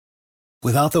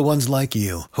Without the ones like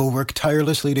you, who work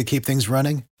tirelessly to keep things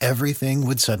running, everything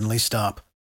would suddenly stop.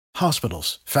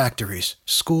 Hospitals, factories,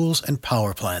 schools, and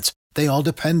power plants, they all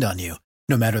depend on you.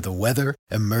 No matter the weather,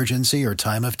 emergency, or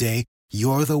time of day,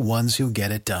 you're the ones who get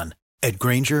it done. At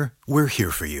Grainger, we're here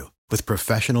for you with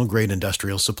professional-grade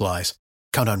industrial supplies.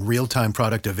 Count on real-time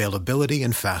product availability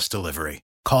and fast delivery.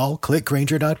 Call,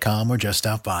 clickgrainger.com, or just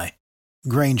stop by.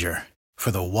 Grainger, for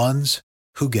the ones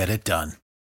who get it done.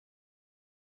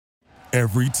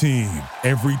 Every team,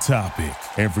 every topic,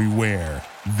 everywhere.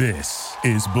 This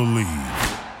is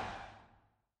Believe.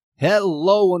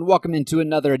 Hello and welcome into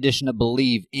another edition of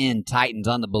Believe in Titans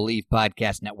on the Believe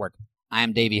Podcast Network. I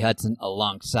am Davey Hudson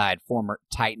alongside former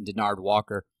Titan Denard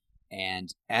Walker.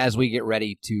 And as we get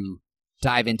ready to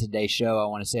dive into today's show, I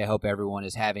want to say I hope everyone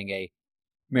is having a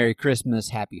Merry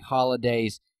Christmas, Happy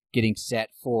Holidays, getting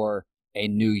set for a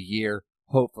new year.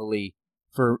 Hopefully,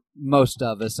 for most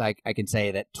of us, I can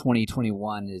say that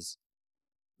 2021 is,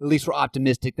 at least we're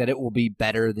optimistic that it will be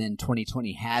better than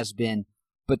 2020 has been.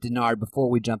 But Denard, before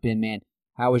we jump in, man,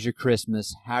 how was your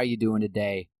Christmas? How are you doing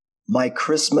today? My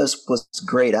Christmas was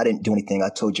great. I didn't do anything. I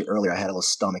told you earlier I had a little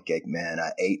stomach ache, man.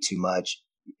 I ate too much,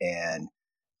 and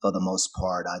for the most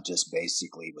part, I just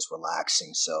basically was relaxing.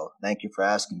 So thank you for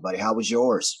asking, buddy. How was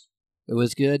yours? It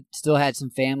was good. Still had some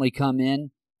family come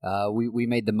in. We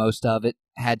made the most of it.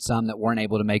 Had some that weren't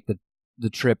able to make the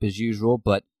trip as usual,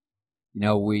 but you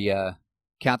know, we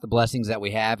count the blessings that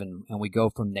we have and we go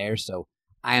from there. So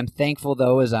I am thankful,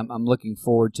 though, as I'm looking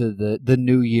forward to the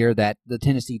new year, that the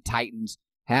Tennessee Titans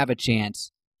have a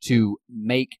chance to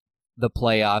make the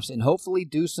playoffs and hopefully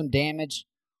do some damage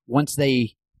once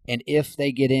they and if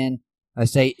they get in. I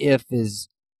say if, is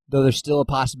though there's still a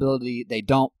possibility they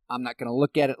don't. I'm not going to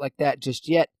look at it like that just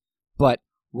yet, but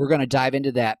we're going to dive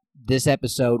into that. This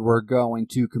episode, we're going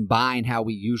to combine how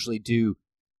we usually do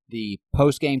the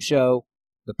post-game show,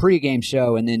 the pre-game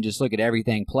show, and then just look at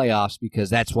everything playoffs, because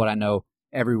that's what I know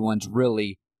everyone's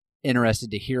really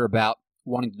interested to hear about,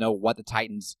 wanting to know what the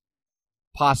Titans'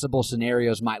 possible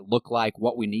scenarios might look like,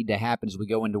 what we need to happen as we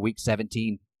go into Week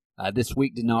 17. This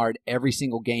week, Denard, every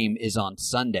single game is on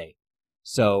Sunday.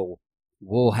 So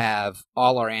we'll have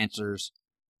all our answers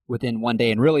within one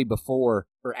day, and really before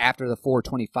or after the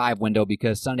 4:25 window,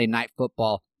 because Sunday Night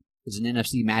Football is an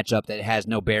NFC matchup that has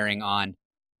no bearing on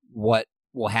what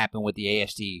will happen with the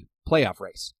AFC playoff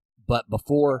race. But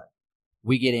before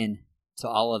we get into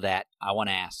all of that, I want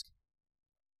to ask,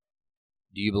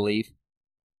 do you believe?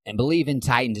 And Believe in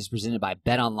Titans is presented by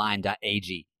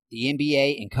BetOnline.ag. The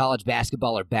NBA and college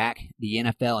basketball are back. The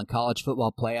NFL and college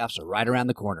football playoffs are right around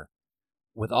the corner.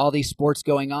 With all these sports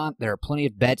going on, there are plenty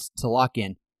of bets to lock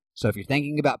in. So if you're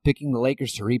thinking about picking the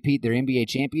Lakers to repeat their NBA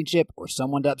championship or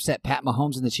someone to upset Pat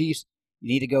Mahomes and the Chiefs, you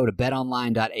need to go to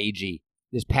betonline.ag.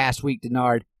 This past week,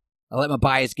 Denard, I let my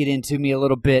bias get into me a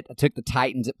little bit. I took the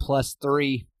Titans at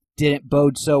 +3. Didn't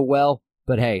bode so well,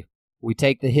 but hey, we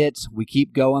take the hits. We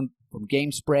keep going. From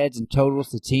game spreads and totals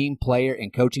to team, player,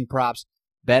 and coaching props,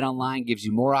 BetOnline gives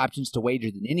you more options to wager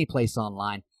than any place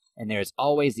online, and there's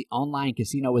always the online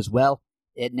casino as well.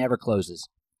 It never closes.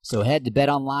 So head to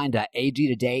betonline.ag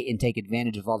today and take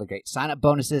advantage of all the great sign-up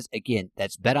bonuses. Again,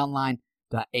 that's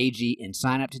betonline.ag and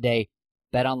sign up today.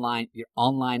 BetOnline, your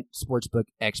online sportsbook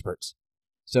experts.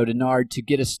 So Denard, to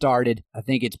get us started, I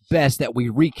think it's best that we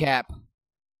recap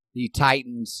the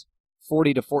Titans'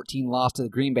 40-14 loss to the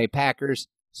Green Bay Packers.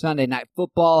 Sunday Night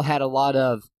Football had a lot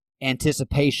of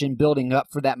anticipation building up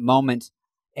for that moment,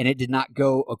 and it did not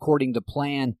go according to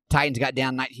plan. Titans got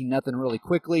down 19-0 really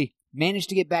quickly. Managed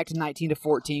to get back to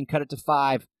 19-14, cut it to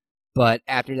 5, but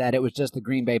after that it was just the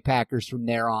Green Bay Packers from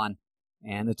there on.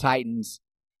 And the Titans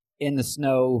in the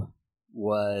snow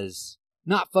was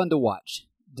not fun to watch.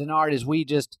 Denard, as we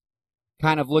just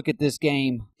kind of look at this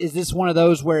game, is this one of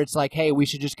those where it's like, hey, we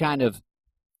should just kind of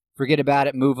forget about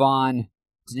it, move on?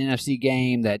 It's an NFC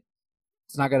game that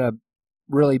it's not going to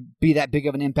really be that big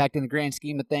of an impact in the grand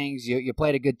scheme of things. You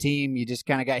played a good team. You just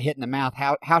kind of got hit in the mouth.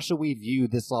 How should we view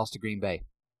this loss to Green Bay?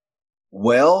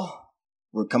 Well,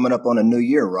 we're coming up on a new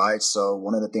year, right? So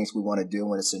one of the things we want to do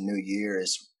when it's a new year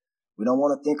is we don't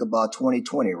want to think about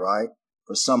 2020, right?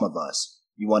 For some of us,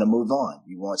 you want to move on.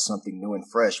 You want something new and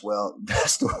fresh. Well,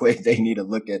 that's the way they need to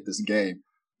look at this game.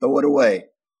 Throw it away.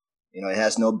 You know, it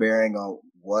has no bearing on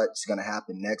what's going to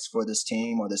happen next for this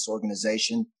team or this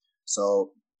organization.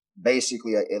 So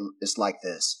basically, it's like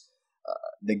this.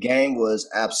 The game was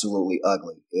absolutely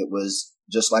ugly. It was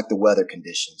just like the weather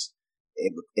conditions.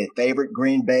 It favored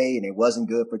Green Bay, and it wasn't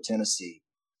good for Tennessee.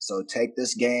 So take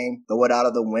this game, throw it out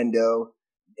of the window,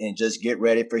 and just get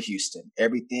ready for Houston.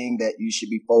 Everything that you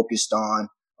should be focused on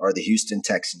are the Houston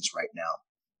Texans right now.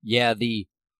 Yeah, the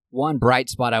One bright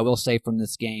spot I will say from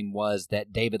this game was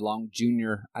that David Long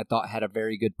Jr., I thought, had a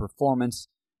very good performance.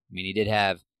 I mean, he did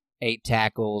have 8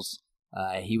 tackles.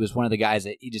 He was one of the guys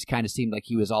that he just kind of seemed like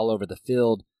he was all over the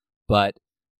field. But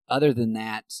other than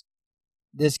that,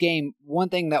 this game, one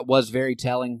thing that was very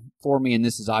telling for me, and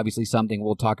this is obviously something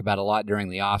we'll talk about a lot during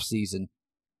the offseason,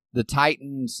 the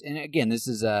Titans, and again, this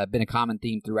has been a common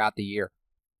theme throughout the year,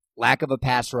 lack of a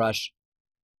pass rush.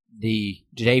 The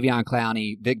Jadeveon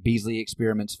Clowney, Vic Beasley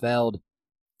experiments failed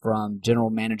from general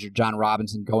manager John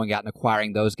Robinson going out and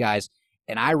acquiring those guys.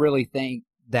 And I really think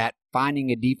that finding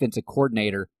a defensive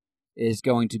coordinator is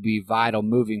going to be vital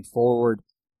moving forward.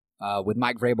 With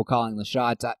Mike Vrabel calling the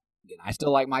shots, I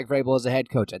still like Mike Vrabel as a head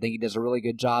coach. I think he does a really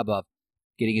good job of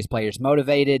getting his players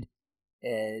motivated.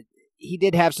 He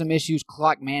did have some issues,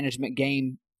 clock management,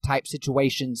 game type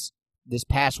situations this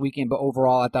past weekend, but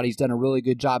overall I thought he's done a really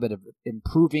good job at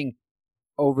improving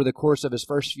over the course of his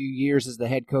first few years as the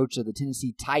head coach of the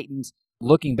Tennessee Titans.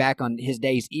 Looking back on his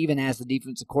days, even as the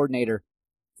defensive coordinator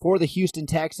for the Houston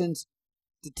Texans,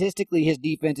 statistically his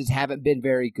defenses haven't been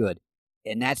very good.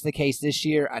 And that's the case this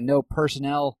year. I know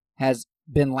personnel has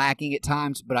been lacking at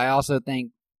times, but I also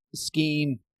think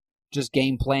scheme, just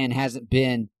game plan, hasn't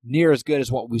been near as good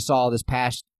as what we saw this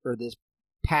past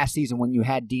season when you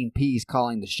had Dean Pease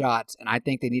calling the shots. And I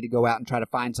think they need to go out and try to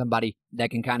find somebody that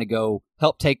can kind of go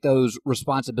help take those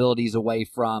responsibilities away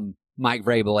from Mike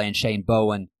Vrabel and Shane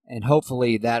Bowen. And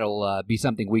hopefully that'll be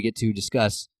something we get to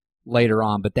discuss later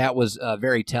on. But that was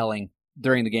very telling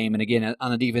during the game. And again,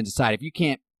 on the defensive side, if you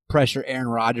can't pressure Aaron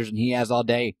Rodgers, and he has all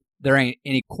day, there ain't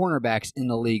any cornerbacks in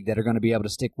the league that are going to be able to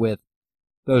stick with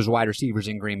those wide receivers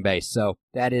in Green Bay. So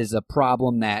that is a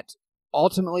problem that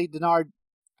ultimately, Denard,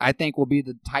 I think will be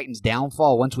the Titans'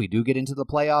 downfall once we do get into the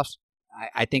playoffs.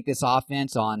 I think this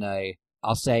offense on a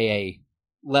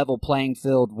level playing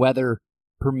field, weather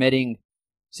permitting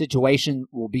situation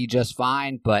will be just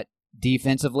fine. But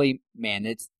defensively, man,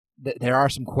 there are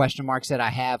some question marks that I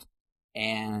have.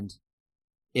 And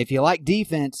if you like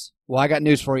defense, well, I got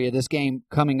news for you. This game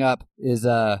coming up is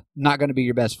not going to be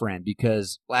your best friend,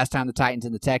 because last time the Titans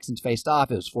and the Texans faced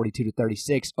off, it was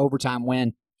 42-36, overtime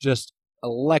win, just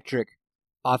electric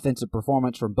offensive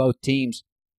performance from both teams.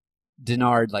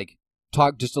 Denard,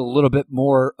 talk just a little bit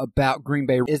more about Green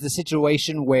Bay. Is the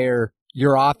situation where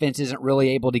your offense isn't really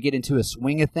able to get into a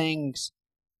swing of things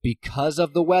because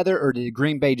of the weather, or did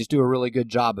Green Bay just do a really good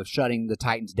job of shutting the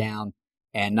Titans down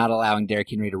and not allowing Derrick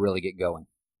Henry to really get going?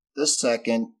 This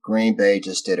second, Green Bay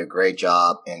just did a great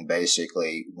job in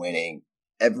basically winning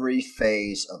every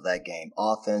phase of that game,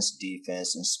 offense,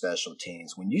 defense, and special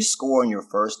teams. When you score in your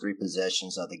first 3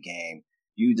 possessions of the game,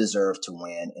 you deserve to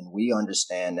win, and we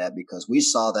understand that because we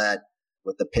saw that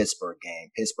with the Pittsburgh game.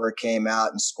 Pittsburgh came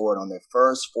out and scored on their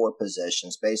first 4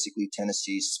 possessions. Basically,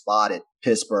 Tennessee spotted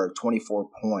Pittsburgh 24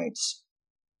 points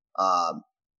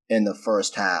in the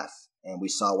first half, and we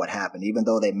saw what happened. Even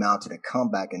though they mounted a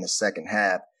comeback in the second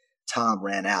half, time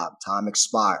ran out. Time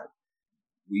expired.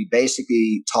 We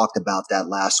basically talked about that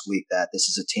last week, that this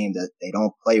is a team that they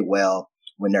don't play well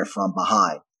when they're from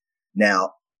behind.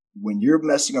 Now, when you're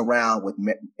messing around with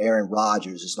Aaron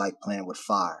Rodgers, it's like playing with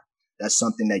fire. That's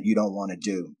something that you don't want to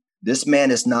do. This man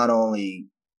is not only,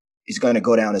 he's going to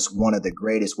go down as one of the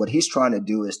greatest. What he's trying to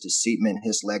do is to cement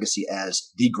his legacy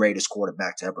as the greatest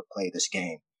quarterback to ever play this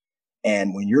game.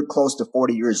 And when you're close to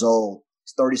 40 years old,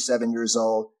 he's 37 years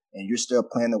old, and you're still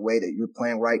playing the way that you're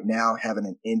playing right now, having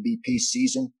an MVP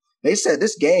season, they said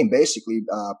this game basically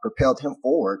propelled him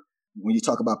forward. When you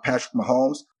talk about Patrick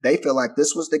Mahomes, they feel like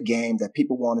this was the game that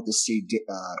people wanted to see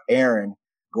Aaron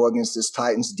go against this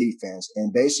Titans defense,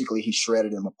 and basically he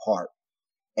shredded them apart.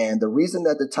 And the reason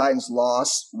that the Titans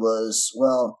lost was,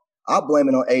 well, I'll blame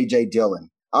it on A.J. Dillon.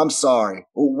 I'm sorry.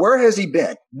 Where has he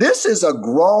been? This is a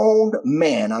grown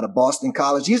man out of Boston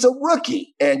College. He's a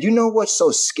rookie. And you know what's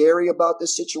so scary about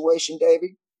this situation,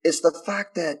 Davey? It's the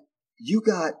fact that you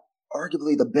got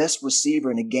arguably the best receiver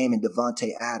in the game in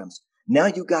Devontae Adams. Now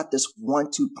you got this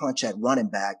 1-2 punch at running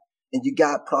back, and you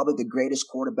got probably the greatest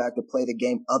quarterback to play the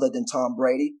game other than Tom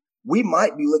Brady. We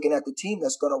might be looking at the team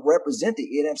that's going to represent the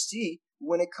NFC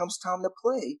when it comes time to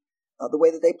play the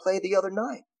way that they played the other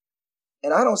night.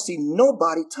 And I don't see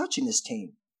nobody touching this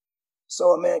team.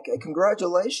 So, man,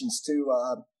 congratulations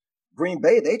to Green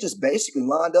Bay. They just basically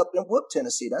lined up and whooped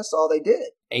Tennessee. That's all they did.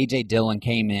 A.J. Dillon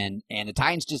came in, and the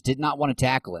Titans just did not want to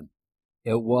tackle him.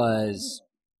 It was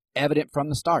evident from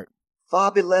the start.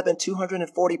 5'11",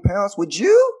 240 pounds. Would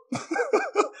you?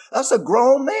 That's a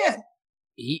grown man.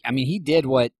 He did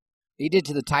what he did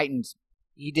to the Titans.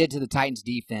 He did to the Titans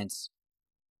defense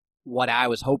what I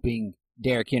was hoping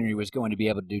Derrick Henry was going to be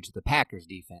able to do to the Packers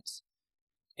defense.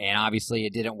 And obviously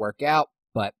it didn't work out,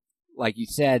 but like you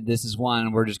said, this is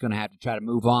one we're just going to have to try to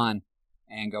move on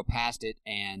and go past it.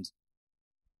 And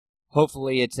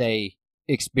hopefully it's a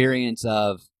experience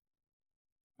of,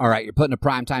 all right, you're put in a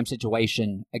primetime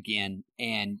situation again,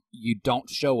 and you don't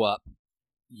show up.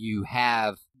 You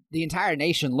have the entire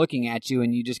nation looking at you,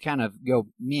 and you just kind of go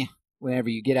meh whenever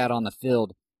you get out on the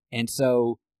field. And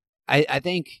so I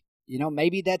think,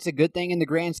 maybe that's a good thing in the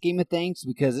grand scheme of things,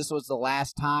 because this was the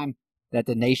last time that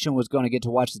the nation was going to get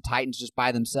to watch the Titans just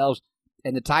by themselves.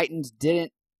 And the Titans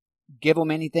didn't give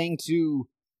them anything to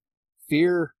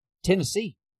fear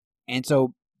Tennessee. And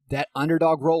so that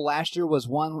underdog role last year was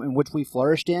one in which we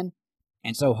flourished in.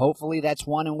 And so hopefully that's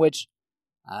one in which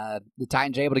the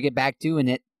Titans are able to get back to, and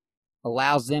it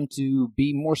allows them to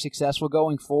be more successful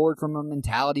going forward from a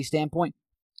mentality standpoint.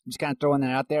 I'm just kind of throwing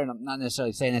that out there, and I'm not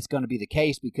necessarily saying that's going to be the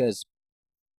case, because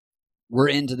we're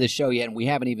into this show yet, and we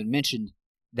haven't even mentioned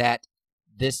that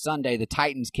this Sunday the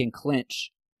Titans can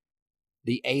clinch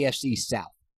the AFC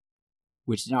South,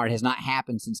 which has not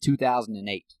happened since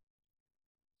 2008.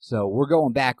 So we're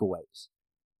going back a ways.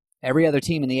 Every other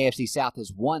team in the AFC South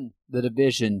has won the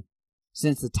division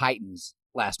since the Titans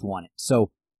last won it.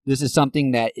 So this is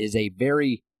something that is a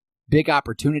very big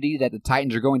opportunity that the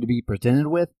Titans are going to be presented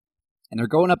with. And they're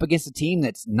going up against a team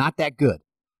that's not that good.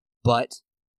 But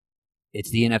it's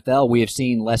the NFL. We have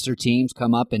seen lesser teams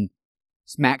come up and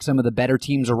smack some of the better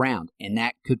teams around. And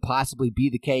that could possibly be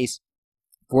the case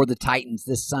for the Titans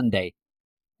this Sunday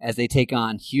as they take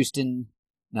on Houston.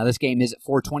 Now this game is at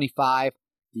 4:25.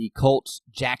 The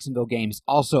Colts-Jacksonville game is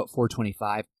also at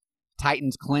 4:25.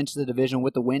 Titans clinch the division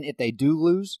with the win. If they do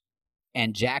lose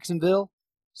and Jacksonville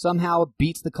somehow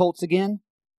beats the Colts again,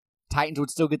 Titans would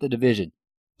still get the division.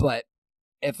 But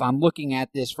if I'm looking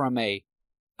at this from I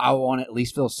want to at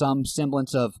least feel some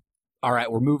semblance of, all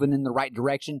right, we're moving in the right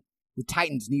direction, the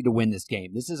Titans need to win this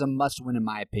game. This is a must-win in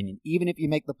my opinion. Even if you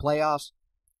make the playoffs,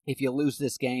 if you lose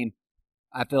this game,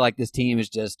 I feel like this team is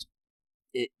just,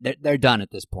 they're done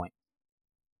at this point.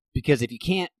 Because if you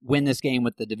can't win this game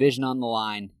with the division on the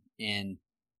line in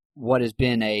what has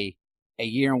been a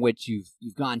year in which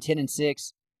you've gone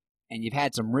 10-6 and you've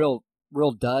had some real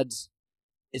duds,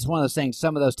 it's one of those things,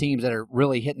 some of those teams that are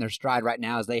really hitting their stride right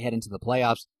now as they head into the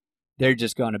playoffs, they're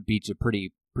just going to beat you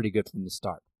pretty good from the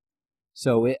start.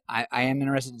 So I am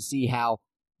interested to see how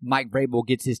Mike Vrabel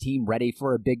gets his team ready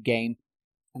for a big game.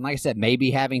 And like I said,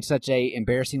 maybe having such a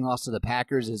embarrassing loss to the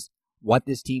Packers is what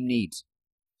this team needs.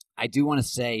 I do want to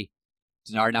say,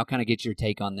 Denard, now kind of get your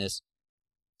take on this.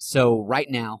 So right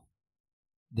now,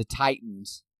 the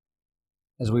Titans,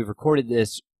 as we've recorded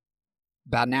this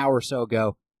about an hour or so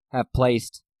ago, have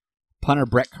placed punter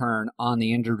Brett Kern on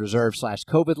the injured reserve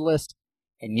 /COVID list.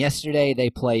 And yesterday they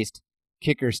placed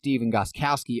kicker Steven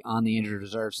Gostkowski on the injured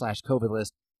reserve /COVID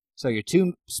list. So your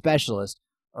two specialists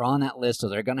are on that list, so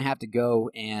they're going to have to go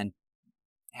and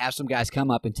have some guys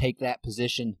come up and take that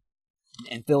position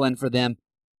and fill in for them.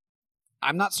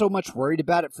 I'm not so much worried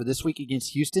about it for this week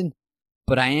against Houston,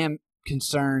 but I am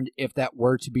concerned if that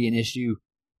were to be an issue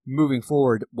moving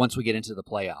forward once we get into the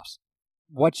playoffs.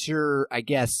 What's your,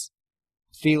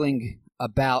 feeling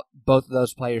about both of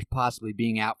those players possibly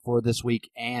being out for this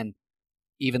week and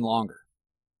even longer?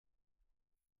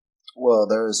 Well,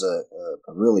 there's a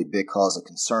really big cause of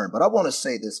concern, but I want to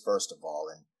say this first of all,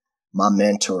 and my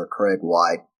mentor, Craig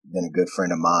White, been a good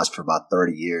friend of mine for about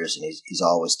 30 years, and he's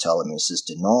always telling me, he says,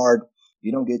 Denard,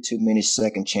 you don't get too many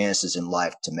second chances in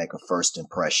life to make a first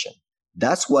impression.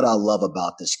 That's what I love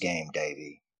about this game,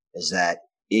 Davey, is that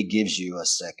it gives you a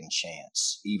second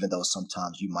chance, even though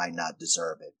sometimes you might not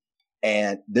deserve it.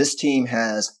 And this team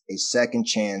has a second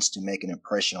chance to make an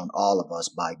impression on all of us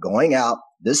by going out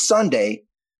this Sunday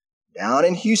down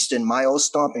in Houston, my old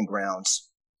stomping grounds,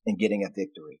 and getting a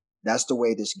victory. That's the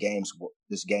way this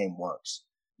game works.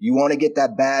 You want to get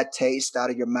that bad taste out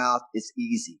of your mouth? It's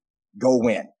easy. Go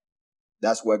win.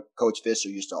 That's what Coach Fisher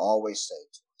used to always say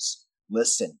to us.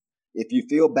 Listen, if you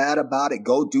feel bad about it,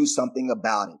 go do something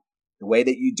about it. The way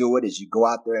that you do it is you go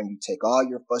out there and you take all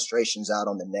your frustrations out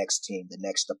on the next team, the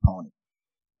next opponent.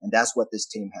 And that's what this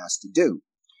team has to do.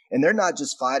 And they're not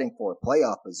just fighting for a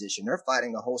playoff position. They're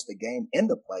fighting to host a game in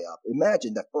the playoff.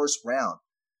 Imagine the first round.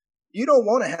 You don't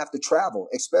want to have to travel,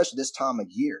 especially this time of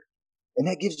year. And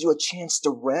that gives you a chance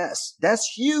to rest. That's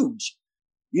huge.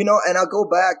 And I'll go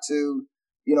back to,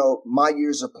 my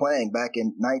years of playing back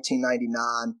in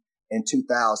 1999 and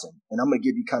 2000. And I'm going to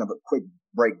give you kind of a quick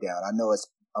breakdown. I know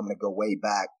I'm going to go way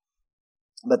back.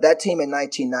 But that team in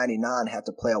 1999 had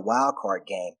to play a wild card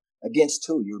game against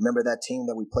who? You remember that team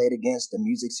that we played against, the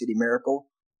Music City Miracle?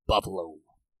 Buffalo.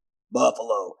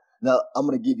 Now, I'm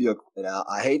going to give you now,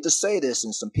 I hate to say this,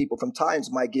 and some people from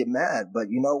Titans might get mad, but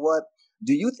you know what?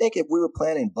 Do you think if we were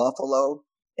playing in Buffalo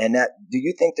do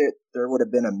you think that there would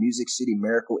have been a Music City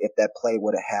Miracle if that play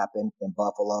would have happened in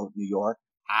Buffalo, New York?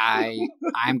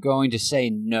 I'm going to say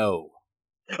no.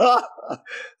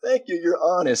 Thank you. You're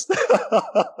honest.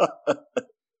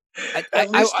 At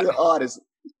least you're honest.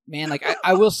 Man, like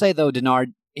I will say though,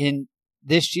 Denard, in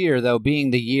this year though,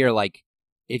 being the year, like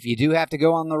if you do have to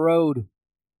go on the road,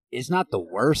 it's not the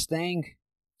worst thing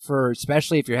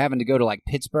especially if you're having to go to like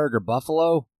Pittsburgh or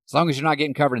Buffalo, as long as you're not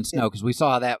getting covered in snow, because we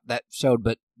saw how that showed.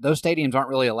 But those stadiums aren't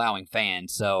really allowing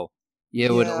fans, so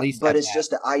you would at least. But it's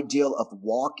just the ideal of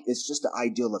It's just the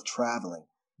ideal of traveling.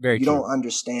 Very you true. Don't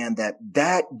understand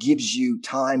that gives you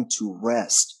time to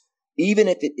rest, even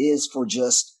if it is for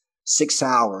just 6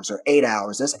 hours or 8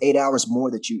 hours. That's 8 hours more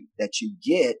that you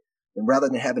get, and rather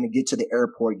than having to get to the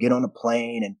airport, get on a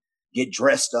plane and get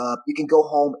dressed up, you can go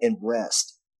home and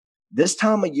rest. This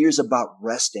time of year is about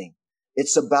resting.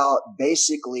 It's about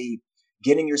basically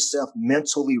getting yourself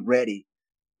mentally ready.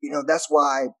 That's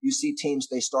why you see teams,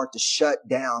 they start to shut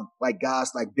down, like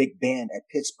guys like Big Ben at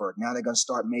Pittsburgh. Now they're going to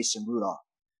start Mason Rudolph.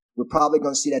 We're probably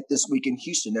going to see that this week in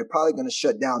Houston. They're probably going to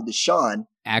shut down Deshaun.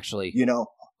 Actually,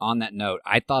 on that note,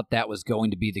 I thought that was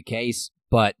going to be the case,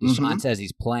 but Deshaun says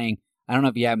he's playing. I don't know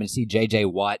if you happen to see J.J.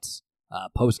 Watt's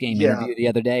post-game interview the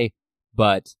other day,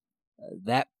 but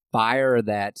that fire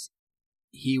that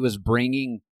he was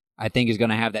bringing, I think, is going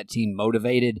to have that team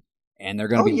motivated, and they're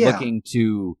going to be looking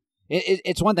to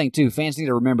it's one thing, too. Fans need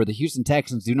to remember the Houston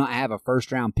Texans do not have a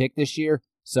first-round pick this year,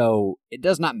 so it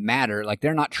does not matter. Like,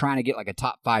 they're not trying to get like a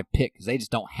top 5 pick because they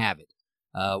just don't have it.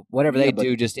 Whatever they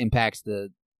do just impacts the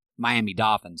Miami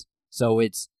Dolphins. So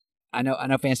I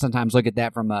know fans sometimes look at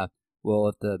that from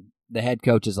if the head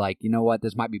coach is like, you know what,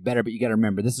 this might be better, but you got to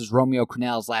remember this is Romeo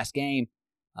Crennel's last game.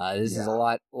 This is a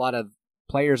lot of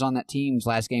players on that team's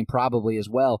last game probably as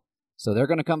well. So they're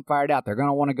going to come fired out. They're going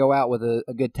to want to go out with a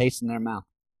good taste in their mouth.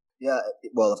 Yeah,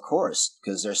 well, of course,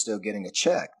 because they're still getting a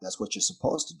check. That's what you're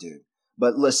supposed to do.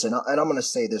 But listen, and I'm going to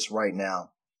say this right now,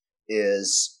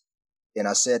 and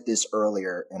I said this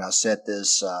earlier, and I said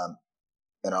this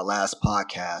in our last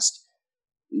podcast,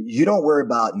 you don't worry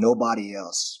about nobody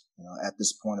else, at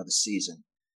this point of the season.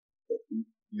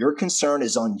 Your concern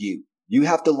is on you. You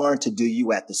have to learn to do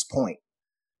you at this point.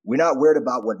 We're not worried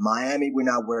about what Miami,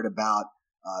 we're not worried about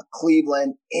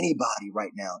Cleveland, anybody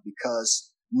right now,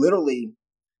 because literally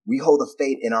we hold the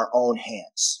fate in our own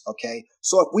hands. Okay.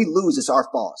 So if we lose, it's our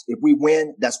fault. If we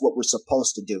win, that's what we're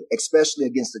supposed to do, especially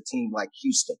against a team like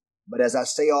Houston. But as I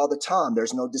say all the time,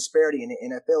 there's no disparity in the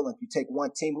NFL. And if you take one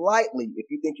team lightly, if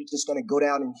you think you're just going to go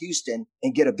down in Houston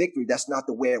and get a victory, that's not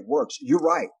the way it works. You're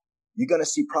right. You're going to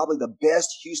see probably the best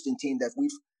Houston team that we've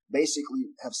basically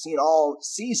have seen all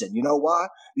season. You know why?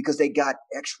 Because they got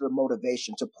extra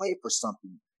motivation to play for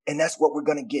something. And that's what we're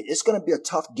going to get. It's going to be a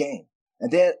tough game.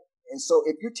 And so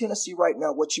if you're Tennessee right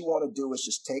now, what you want to do is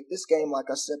just take this game, like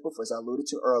I said before, as I alluded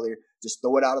to earlier, just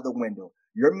throw it out of the window.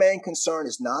 Your main concern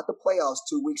is not the playoffs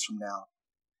 2 weeks from now.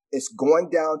 It's going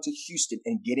down to Houston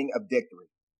and getting a victory.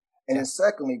 And then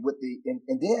secondly, and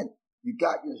then you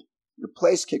got your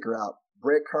place kicker out,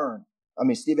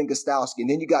 Stephen Gostkowski, and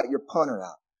then you got your punter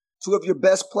out, 2 of your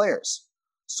best players.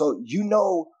 So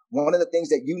one of the things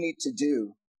that you need to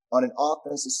do on an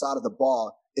offensive side of the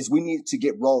ball is we need to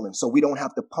get rolling so we don't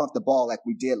have to pump the ball like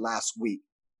we did last week.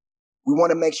 We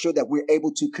want to make sure that we're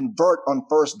able to convert on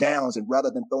first downs, and rather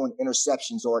than throwing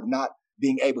interceptions or not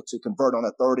being able to convert on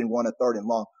a 3rd and 1 or 3rd and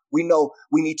long, we know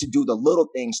we need to do the little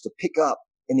things to pick up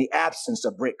in the absence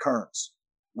of Britt Kearns.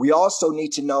 We also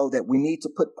need to know that we need to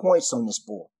put points on this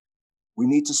board. We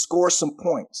need to score some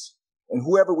points. And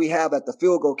whoever we have at the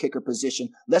field goal kicker position,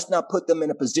 let's not put them in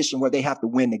a position where they have to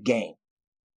win the game.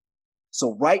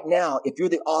 So right now, if you're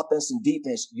the offense and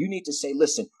defense, you need to say,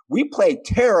 listen, we played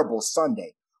terrible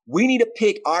Sunday. We need to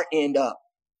pick our end up.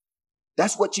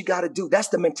 That's what you got to do. That's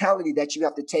the mentality that you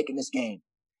have to take in this game.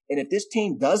 And if this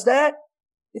team does that,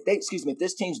 if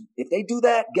they do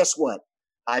that, guess what?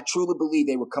 I truly believe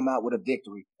they will come out with a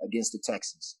victory against the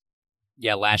Texans.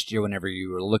 Yeah, last year, whenever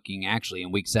you were looking, actually,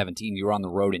 in Week 17, you were on the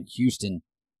road in Houston,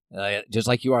 just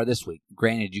like you are this week.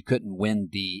 Granted, you couldn't win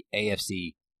the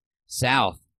AFC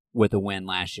South with a win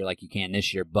last year like you can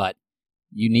this year, but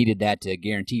you needed that to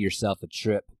guarantee yourself a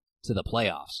trip to the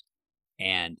playoffs.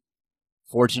 And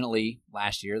fortunately,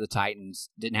 last year, the Titans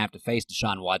didn't have to face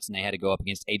Deshaun Watson. They had to go up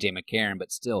against A.J. McCarron,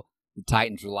 but still, the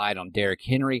Titans relied on Derrick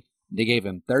Henry. They gave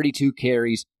him 32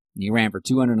 carries, and he ran for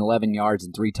 211 yards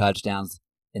and 3 touchdowns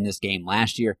in this game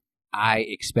last year. I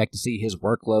expect to see his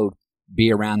workload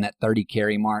be around that 30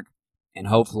 carry mark, and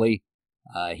hopefully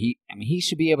He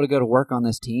should be able to go to work on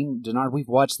this team. Denard, we've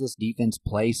watched this defense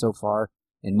play so far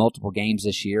in multiple games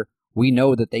this year. We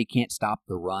know that they can't stop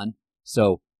the run.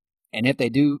 So, and if they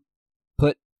do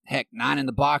put, 9 in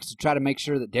the box to try to make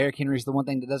sure that Derrick Henry is the one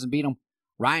thing that doesn't beat them,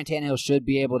 Ryan Tannehill should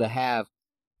be able to have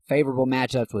favorable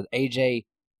matchups with A.J.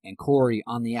 and Corey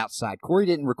on the outside. Corey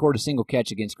didn't record a single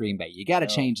catch against Green Bay. You got to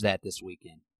change that this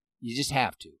weekend. You just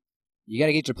have to. You got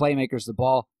to get your playmakers the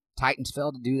ball. Titans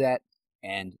failed to do that,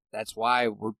 and that's why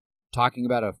we're talking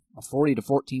about a 40 to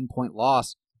 14 point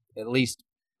loss, at least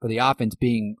for the offense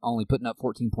being only putting up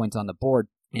 14 points on the board.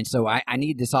 And so I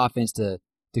need this offense to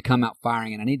come out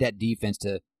firing, and I need that defense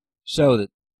to show that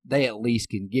they at least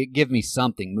can give me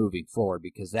something moving forward,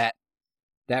 because that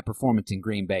performance in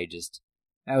Green Bay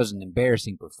that was an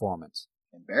embarrassing performance.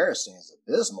 Embarrassing is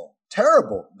abysmal.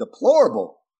 Terrible.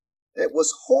 Deplorable. It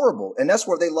was horrible. And that's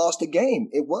where they lost the game.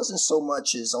 It wasn't so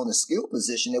much as on the skill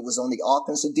position. It was on the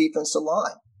offensive defensive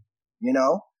line,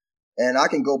 And I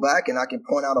can go back and I can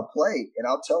point out a play, and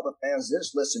I'll tell the fans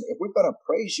this: listen, if we're going to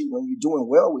praise you when you're doing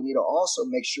well, we need to also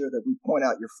make sure that we point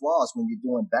out your flaws when you're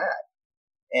doing bad.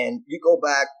 And you go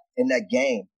back in that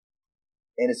game,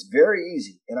 and it's very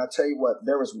easy. And I'll tell you what,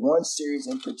 there was one series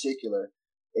in particular.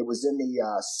 It was in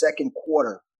the second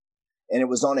quarter, and it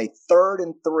was on a 3rd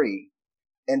and 3.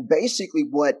 And basically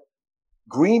what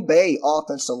Green Bay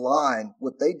offensive line,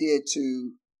 what they did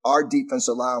to our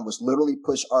defensive line was literally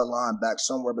push our line back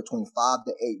somewhere between 5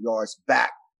 to 8 yards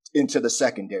back into the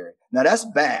secondary. Now that's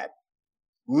bad,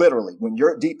 literally, when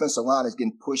your defensive line is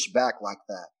getting pushed back like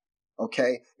that.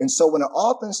 Okay. And so when an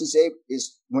offense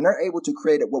when they're able to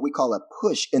create what we call a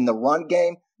push in the run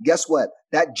game, guess what?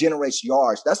 That generates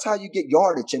yards. That's how you get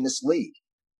yardage in this league.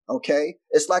 Okay.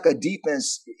 It's like a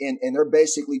defense and they're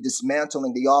basically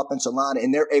dismantling the offensive line,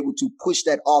 and they're able to push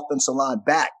that offensive line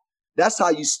back. That's how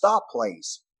you stop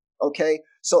plays. Okay.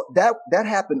 So that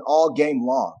happened all game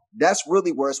long. That's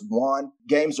really where it's won.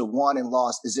 Games are won and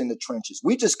lost is in the trenches.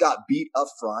 We just got beat up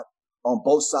front on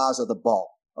both sides of the ball.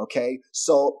 Okay.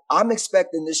 So I'm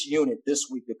expecting this unit this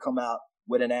week to come out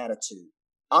with an attitude.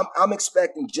 I'm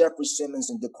expecting Jeffrey Simmons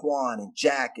and Daquan and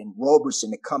Jack and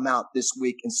Roberson to come out this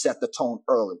week and set the tone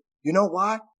early. You know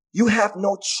why? You have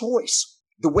no choice.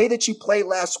 The way that you played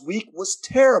last week was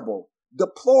terrible.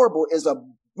 Deplorable is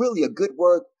really a good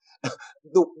word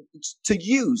to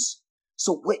use.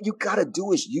 So what you got to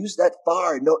do is use that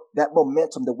fire, that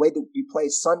momentum, the way that you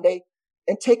played Sunday,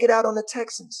 and take it out on the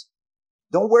Texans.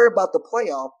 Don't worry about the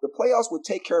playoff. The playoffs will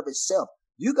take care of itself.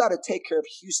 You got to take care of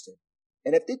Houston.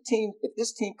 And if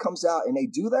this team comes out and they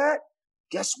do that,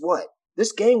 guess what?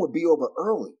 This game would be over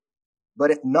early. But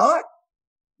if not,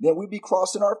 then we'd be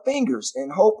crossing our fingers.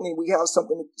 And hopefully we have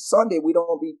something Sunday. We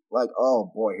don't be like,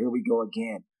 oh boy, here we go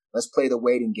again. Let's play the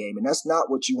waiting game. And that's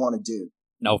not what you want to do.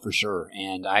 No, for sure.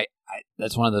 And I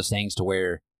that's one of those things to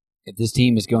where if this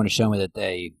team is going to show me that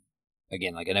they,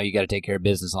 again, like I know you got to take care of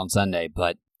business on Sunday,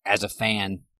 but as a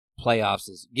fan, playoffs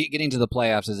getting to the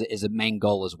playoffs is a main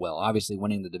goal as well. Obviously,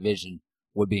 winning the division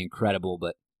would be incredible,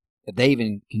 but if they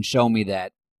even can show me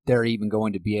that they're even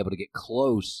going to be able to get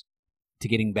close to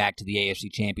getting back to the AFC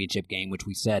Championship game, which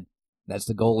we said that's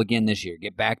the goal again this year,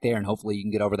 get back there and hopefully you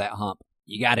can get over that hump.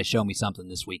 You got to show me something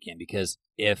this weekend, because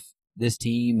if this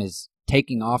team is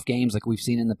taking off games like we've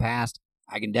seen in the past,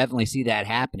 I can definitely see that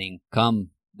happening come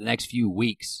the next few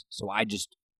weeks. So I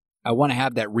want to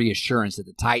have that reassurance that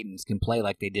the Titans can play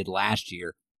like they did last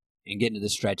year and get into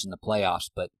this stretch in the playoffs.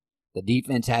 But the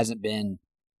defense hasn't been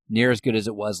near as good as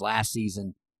it was last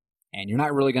season, and you're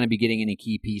not really going to be getting any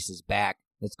key pieces back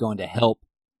that's going to help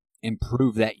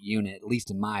improve that unit, at least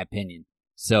in my opinion.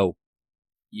 So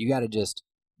you got to just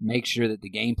make sure that the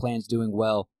game plan's doing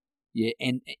well. Yeah,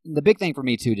 and the big thing for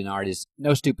me too, Denard, is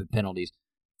no stupid penalties.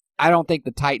 I don't think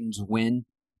the Titans win,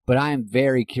 but I am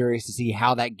very curious to see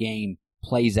how that game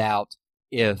plays out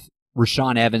if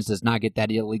Rashaan Evans does not get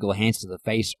that illegal hands to the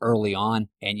face early on,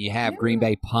 and you have Green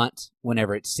Bay punt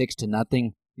whenever it's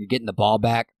 6-0. You're getting the ball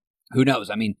back. Who knows?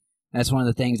 I mean, that's one of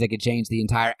the things that could change the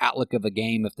entire outlook of a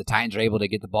game if the Titans are able to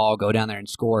get the ball, go down there and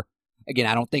score. Again,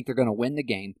 I don't think they're going to win the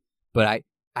game, but I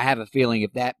have a feeling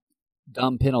if that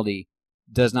dumb penalty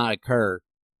does not occur,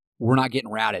 we're not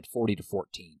getting routed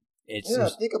 40-14.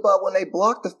 Think about when they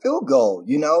blocked the field goal,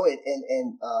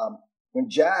 and when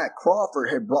Jack Crawford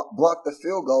had blocked the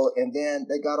field goal, and then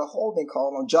they got a holding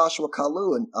call on Joshua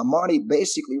Kalu, and Amani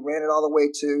basically ran it all the way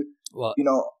to,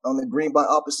 on the green by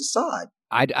opposite side.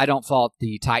 I don't fault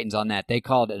the Titans on that. They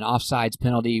called an offsides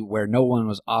penalty where no one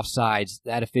was offsides.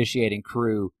 That officiating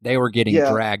crew, they were getting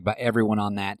dragged by everyone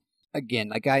on that. Again,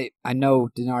 like I know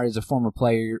Denard is a former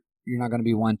player. You're not going to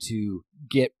be one to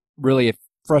get really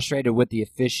frustrated with the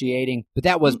officiating, but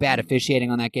that was bad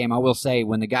officiating on that game. I will say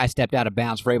when the guy stepped out of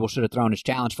bounds, Vrabel should have thrown his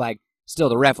challenge flag. Still,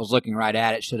 the ref was looking right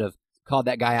at it, should have called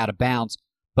that guy out of bounds.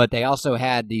 But they also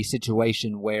had the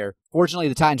situation where, fortunately,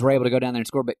 the Titans were able to go down there and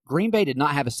score, but Green Bay did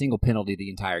not have a single penalty the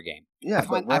entire game. Yeah,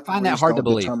 I find that hard to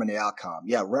believe. Determine the outcome.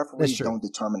 Yeah, referees don't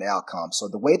determine the outcome. So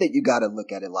the way that you got to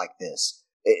look at it like this,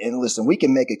 and listen, we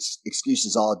can make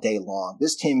excuses all day long.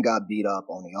 This team got beat up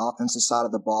on the offensive side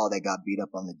of the ball. They got beat up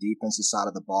on the defensive side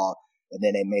of the ball. And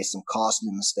then they made some costly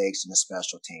mistakes in the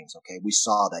special teams. Okay, we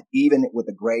saw that even with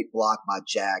a great block by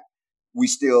Jack, we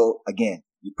still, again,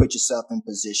 you put yourself in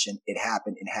position. It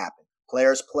happened.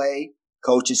 Players play,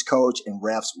 coaches coach, and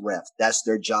refs ref. That's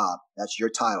their job. That's your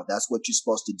title. That's what you're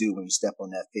supposed to do when you step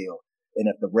on that field. And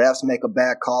if the refs make a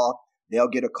bad call, they'll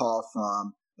get a call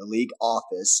from the league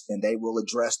office, and they will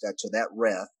address that to that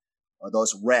ref or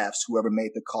those refs, whoever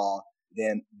made the call.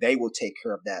 Then they will take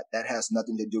care of that. That has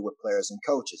nothing to do with players and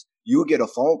coaches. You'll get a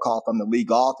phone call from the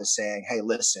league office saying, hey,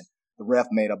 listen, the ref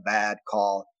made a bad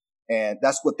call. And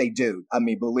that's what they do. I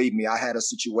mean, believe me, I had a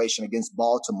situation against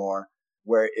Baltimore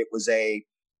where it was a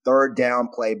third down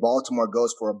play. Baltimore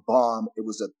goes for a bomb. It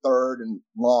was a third and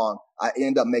long. I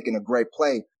end up making a great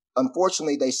play.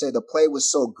 Unfortunately, they said the play was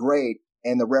so great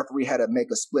and the referee had to make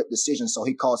a split decision. So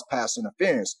he calls pass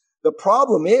interference. The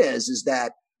problem is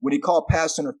that when he called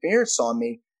pass interference on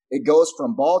me, it goes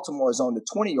from Baltimore's on the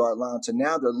 20-yard line to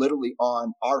now they're literally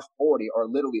on our 40 or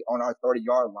literally on our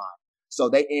 30-yard line. So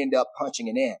they end up punching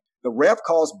it in. The ref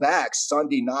calls back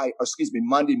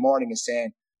Monday morning and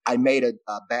saying, I made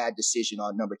a bad decision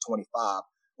on number 25.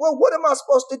 Well, what am I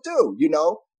supposed to do?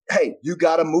 Hey, you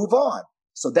got to move on.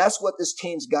 So that's what this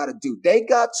team's got to do. They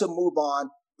got to move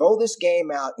on, throw this game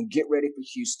out and get ready for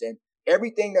Houston.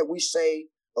 Everything that we say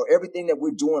or everything that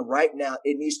we're doing right now,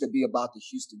 it needs to be about the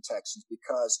Houston Texans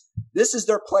because this is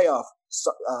their playoff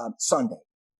Sunday.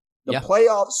 The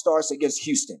playoff starts against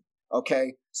Houston.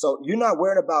 Okay. So you're not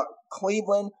worried about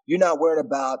Cleveland. You're not worried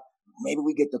about maybe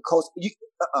we get the Colts.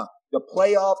 The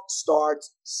playoff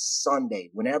starts Sunday.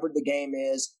 Whenever the game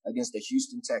is against the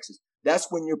Houston Texans, that's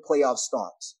when your playoff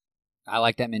starts. I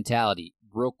like that mentality.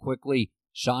 Real quickly,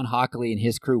 Sean Hockley and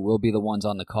his crew will be the ones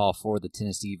on the call for the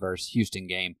Tennessee versus Houston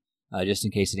game. Just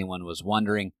in case anyone was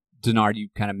wondering. Denard, you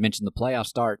kind of mentioned the playoff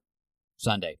start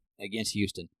Sunday against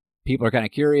Houston. People are kind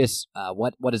of curious,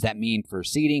 what does that mean for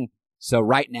seeding? So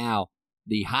right now,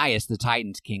 the highest the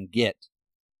Titans can get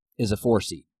is a 4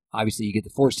 seed. Obviously, you get the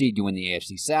 4 seed, you win the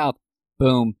AFC South.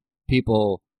 Boom.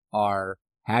 People are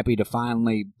happy to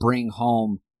finally bring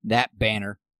home that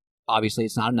banner. Obviously,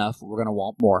 it's not enough. We're going to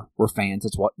want more. We're fans.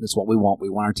 That's what we want.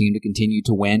 We want our team to continue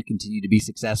to win, continue to be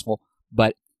successful.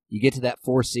 But you get to that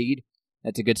 4 seed,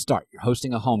 that's a good start. You're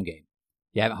hosting a home game.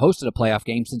 You haven't hosted a playoff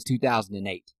game since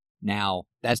 2008. Now,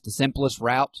 that's the simplest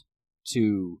route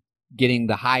to getting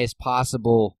the highest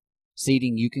possible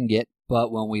seeding you can get.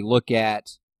 But when we look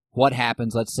at what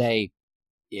happens, let's say,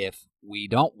 if we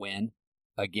don't win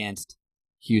against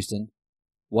Houston,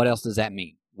 what else does that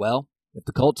mean? Well, if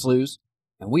the Colts lose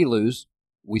and we lose,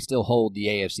 we still hold the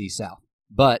AFC South.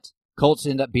 But Colts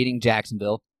end up beating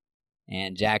Jacksonville,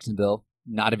 and Jacksonville,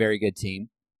 not a very good team.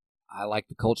 I like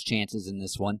the Colts' chances in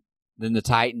this one. Then the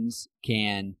Titans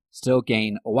can still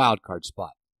gain a wild card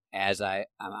spot. As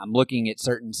I'm looking at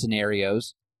certain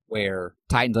scenarios where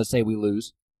Titans, let's say we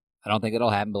lose. I don't think it'll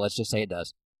happen, but let's just say it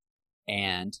does.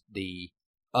 And the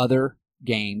other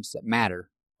games that matter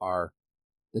are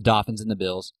the Dolphins and the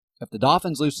Bills. If the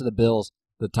Dolphins lose to the Bills,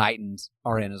 the Titans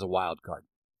are in as a wild card.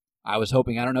 I was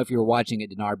hoping, I don't know if you were watching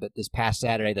it, Denard, but this past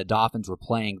Saturday, the Dolphins were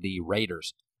playing the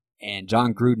Raiders. And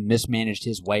John Gruden mismanaged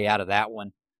his way out of that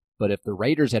one. But if the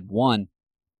Raiders had won,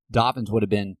 Dolphins would have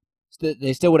been,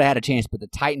 they still would have had a chance, but the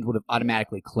Titans would have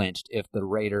automatically clinched if the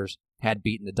Raiders had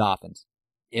beaten the Dolphins.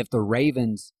 If the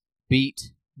Ravens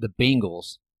beat the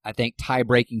Bengals, I think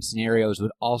tie-breaking scenarios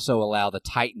would also allow the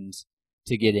Titans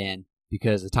to get in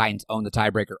because the Titans own the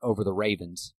tiebreaker over the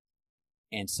Ravens.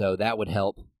 And so that would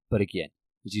help. But again,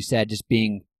 as you said, just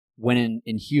winning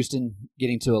in Houston,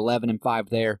 getting to 11-5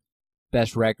 there,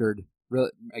 best record.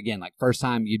 Really, again, like first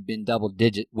time you'd been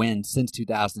double-digit wins since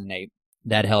 2008.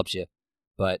 That helps you.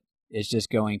 But it's just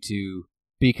going to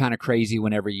be kind of crazy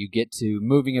whenever you get to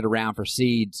moving it around for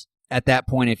seeds. At that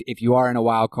point, if you are in a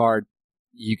wild card,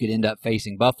 you could end up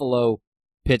facing Buffalo,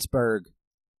 Pittsburgh,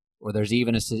 or there's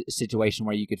even a situation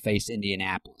where you could face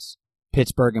Indianapolis.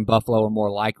 Pittsburgh and Buffalo are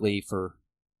more likely for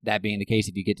that being the case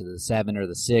if you get to the 7 or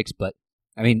the 6. But,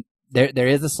 I mean, there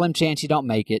is a slim chance you don't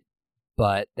make it,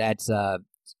 but that's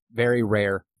very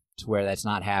rare to where that's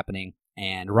not happening.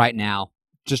 And right now,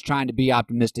 just trying to be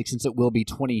optimistic since it will be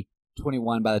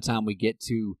 2021 by the time we get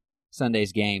to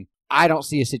Sunday's game. I don't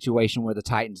see a situation where the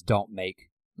Titans don't make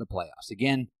the playoffs.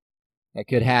 Again, that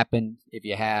could happen if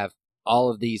you have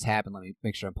all of these happen. Let me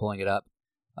make sure I'm pulling it up.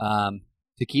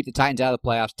 To keep the Titans out of the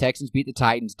playoffs, Texans beat the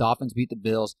Titans, Dolphins beat the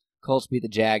Bills, Colts beat the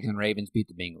Jags, and Ravens beat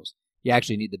the Bengals. You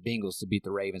actually need the Bengals to beat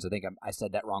the Ravens. I think I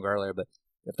said that wrong earlier, but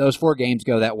if those 4 games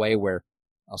go that way where,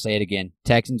 I'll say it again,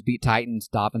 Texans beat Titans,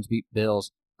 Dolphins beat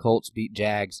Bills, Colts beat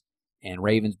Jags, and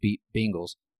Ravens beat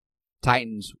Bengals,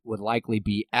 Titans would likely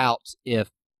be out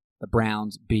if the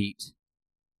Browns beat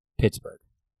Pittsburgh.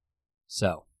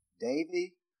 So,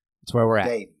 Davey, that's where we're at.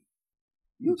 Davey,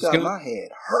 you got my head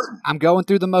hurting. I'm going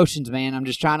through the motions, man. I'm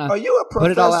just trying to. Are you a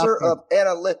put it all out professor of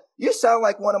analytics? You sound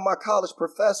like one of my college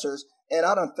professors, and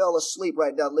I done fell asleep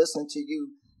right now listening to you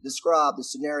describe the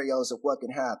scenarios of what can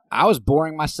happen. I was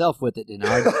boring myself with it,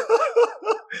 Denard.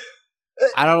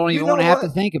 I don't even want to have to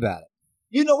think about it.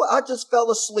 You know what? I just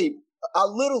fell asleep. I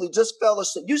literally just fell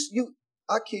asleep.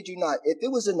 I kid you not. If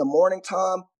it was in the morning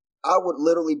time, I would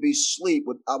literally be asleep.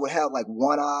 I would have like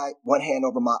one hand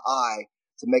over my eye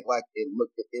to make like it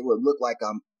would look like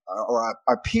I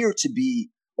appear to be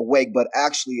awake, but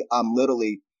actually I'm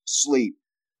literally asleep.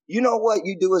 You know what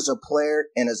you do as a player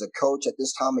and as a coach at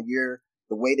this time of year,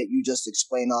 the way that you just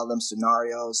explain all them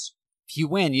scenarios. If you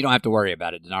win, you don't have to worry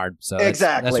about it, Denard. So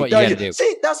exactly. That's what you got to do.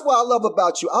 See, that's what I love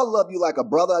about you. I love you like a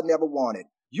brother I never wanted.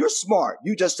 You're smart.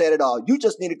 You just said it all. You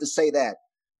just needed to say that.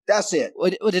 That's it.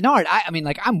 Well, Denard, I mean,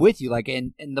 like, I'm with you. Like,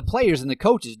 and the players and the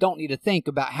coaches don't need to think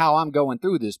about how I'm going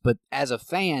through this. But as a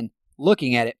fan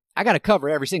looking at it, I got to cover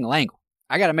every single angle.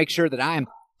 I got to make sure that I'm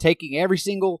taking every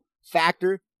single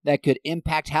factor that could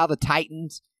impact how the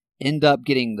Titans end up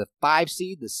getting the 5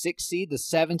 seed, the 6 seed, the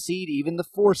 7 seed, even the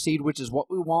 4 seed, which is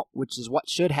what we want, which is what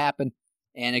should happen.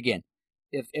 And again,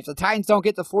 if the Titans don't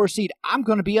get the 4 seed, I'm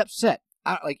going to be upset.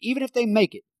 Even if they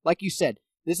make it, like you said,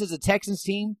 this is a Texans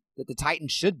team that the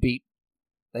Titans should beat.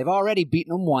 They've already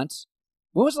beaten them once.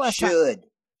 When was the last time?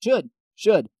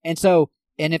 Should.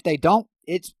 And if they don't,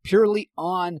 it's purely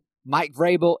on Mike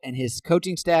Vrabel and his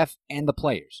coaching staff and the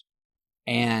players.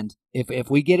 And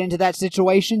if we get into that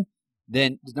situation,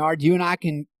 then, Denard, you and I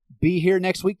can be here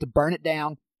next week to burn it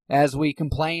down as we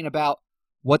complain about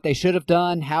what they should have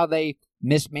done, how they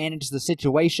mismanaged the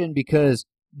situation, because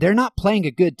they're not playing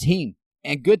a good team.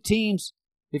 And good teams,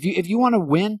 if you want to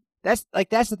win, that's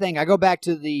the thing. I go back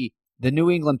to the New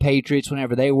England Patriots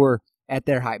whenever they were at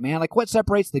their height, man. Like, what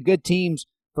separates the good teams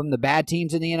from the bad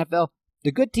teams in the NFL?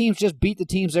 The good teams just beat the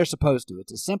teams they're supposed to.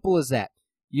 It's as simple as that.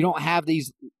 You don't have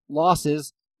these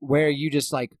losses where you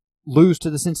just, like, lose to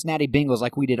the Cincinnati Bengals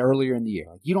like we did earlier in the year.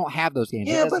 Like, you don't have those games.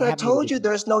 Yeah, but I told you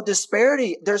there's no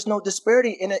disparity. There's no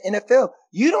disparity in the NFL.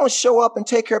 You don't show up and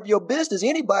take care of your business.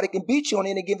 Anybody can beat you on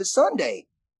any given Sunday.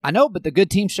 I know, but the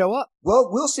good teams show up. Well,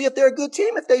 we'll see if they're a good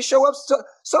team. If they show up,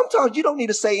 sometimes you don't need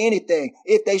to say anything.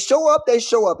 If they show up, they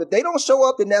show up. If they don't show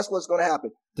up, then that's what's going to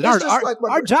happen.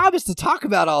 Our job is to talk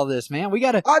about all this, man. We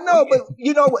got to. I know, but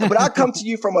you know, but I come to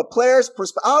you from a player's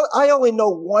perspective. I only know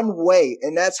one way,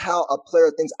 and that's how a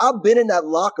player thinks. I've been in that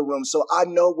locker room, so I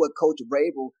know what Coach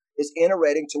Vrabel is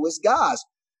iterating to his guys.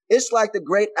 It's like the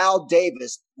great Al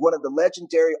Davis, one of the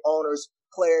legendary owners,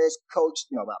 players, coach.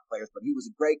 Not players, but he was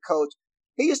a great coach.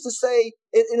 He used to say,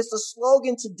 and it's a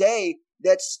slogan today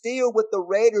that's still with the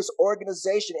Raiders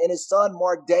organization and his son,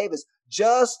 Mark Davis,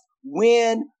 just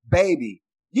win, baby.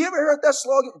 You ever heard that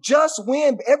slogan? Just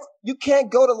win. You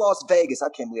can't go to Las Vegas. I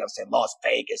can't believe I'm saying Las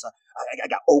Vegas. I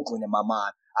got Oakland in my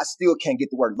mind. I still can't get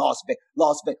the word Las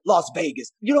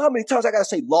Vegas. You know how many times I got to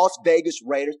say Las Vegas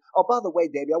Raiders? Oh, by the way,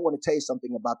 Davey, I want to tell you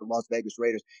something about the Las Vegas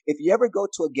Raiders. If you ever go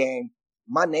to a game,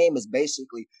 my name is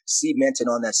basically cemented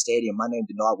on that stadium. My name,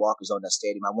 Denard Walker's on that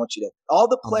stadium. I want you to, all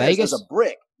the players, there's a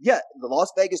brick. Yeah, the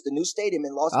Las Vegas, the new stadium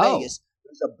in Las Vegas,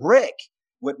 there's a brick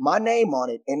with my name on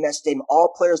it in that stadium.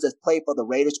 All players that play for the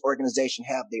Raiders organization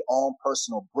have their own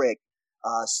personal brick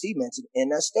cemented in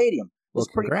that stadium. It's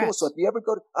pretty cool. So if you ever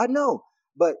go to, I know,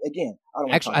 but again, I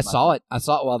don't actually, I saw it. I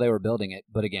saw it while they were building it.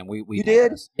 But again, we you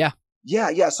did? Yeah.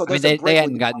 Yeah. So they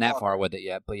hadn't gotten that far with it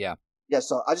yet, but yeah. Yeah.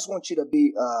 So I just want you to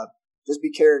be, just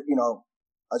be careful,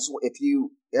 if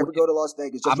you ever go to Las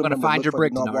Vegas, just I'm going to find your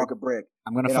brick, Walker brick.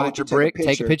 I'm going to find your brick,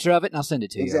 take a picture of it, and I'll send it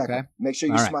to you. Exactly. Okay. Make sure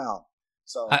you smile.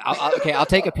 So I'll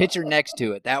take a picture next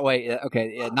to it. That way,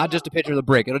 not just a picture of the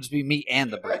brick. It'll just be me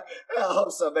and the brick. I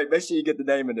hope so, mate. Make sure you get the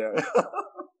name in there.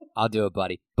 I'll do it,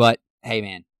 buddy. But hey,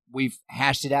 man, we've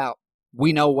hashed it out.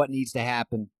 We know what needs to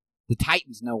happen. The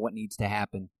Titans know what needs to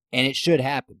happen, and it should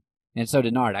happen. And so,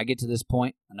 Denard, I get to this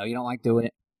point. I know you don't like doing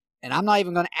it, and I'm not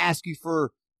even going to ask you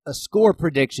for a score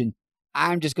prediction.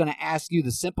 I'm just going to ask you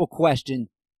the simple question: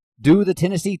 do the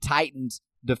Tennessee Titans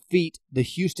defeat the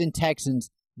Houston Texans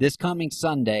this coming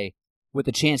Sunday with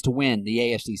a chance to win the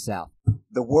AFC South?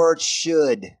 The word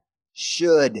should.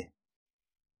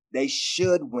 They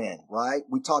should win, right?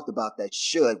 We talked about that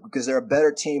should because they're a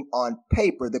better team on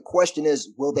paper. The question is,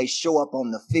 will they show up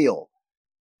on the field?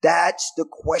 That's the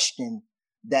question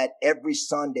that every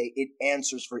Sunday it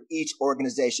answers for each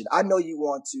organization. I know you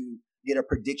want to get a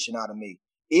prediction out of me.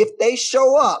 If they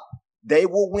show up, they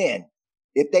will win.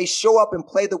 If they show up and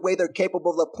play the way they're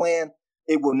capable of playing,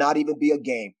 it will not even be a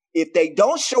game. If they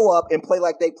don't show up and play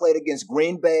like they played against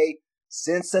Green Bay,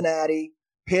 Cincinnati,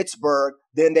 Pittsburgh,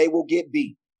 then they will get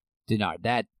beat.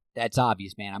 Denard, that's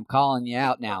obvious, man. I'm calling you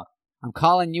out now. I'm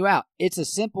calling you out. It's a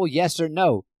simple yes or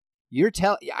no.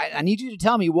 I need you to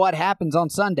tell me what happens on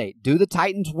Sunday. Do the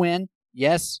Titans win?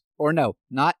 Yes or no?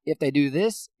 Not if they do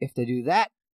this, if they do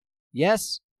that.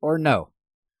 Yes or no?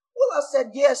 Well, I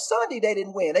said yes Sunday. They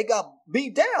didn't win. They got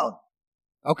beat down.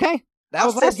 Okay. That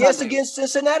was I said yes Sunday. against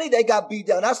Cincinnati. They got beat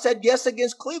down. I said yes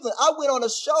against Cleveland. I went on a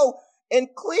show in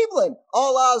Cleveland.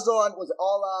 All eyes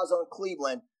on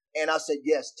Cleveland. And I said,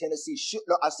 yes, Tennessee should.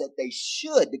 No, I said they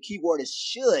should. The key word is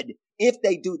should if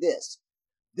they do this.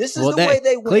 This is the way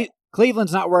they win.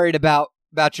 Cleveland's not worried about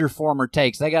your former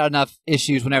takes. They got enough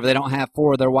issues whenever they don't have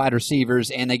 4 of their wide receivers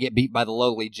and they get beat by the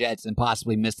lowly Jets and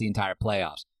possibly miss the entire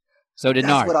playoffs. So Denard.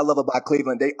 That's what I love about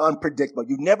Cleveland. They unpredictable.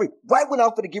 You never, right when I'm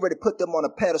going to get ready to put them on a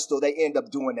pedestal, they end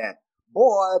up doing that.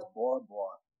 Boy.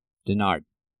 Denard,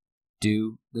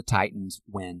 do the Titans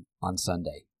win on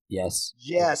Sunday? Yes.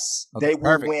 Yes, okay, they will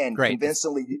perfect. win Great.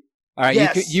 convincingly. All right,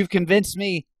 yes. you've convinced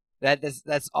me that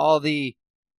that's all the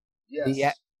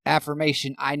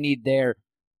affirmation I need there.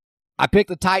 I picked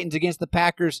the Titans against the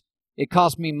Packers. It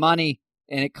cost me money,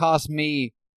 and it cost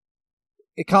me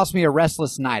a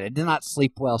restless night. I did not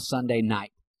sleep well Sunday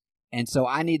night, and so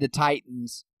I need the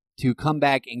Titans to come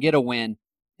back and get a win.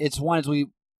 It's one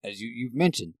as you've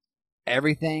mentioned,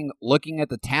 everything looking at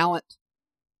the talent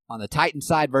on the Titans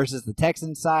side versus the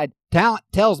Texans side, talent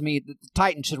tells me that the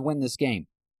Titans should win this game.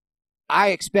 I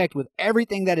expect with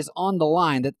everything that is on the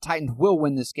line that the Titans will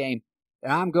win this game,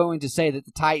 and I'm going to say that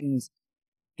the Titans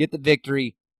get the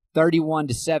victory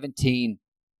 31-17.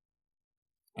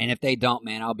 And if they don't,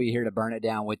 man, I'll be here to burn it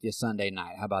down with you Sunday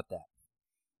night. How about that?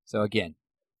 So again,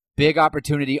 big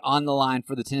opportunity on the line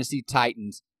for the Tennessee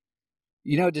Titans.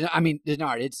 You know,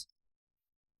 Denard, it's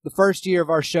the first year of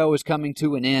our show is coming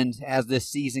to an end as this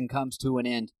season comes to an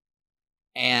end.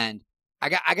 And I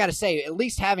got to say, at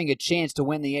least having a chance to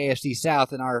win the AFC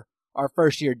South in our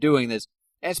first year doing this,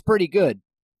 that's pretty good.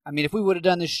 I mean, if we would have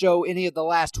done this show any of the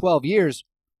last 12 years,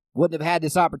 wouldn't have had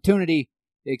this opportunity,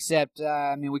 except,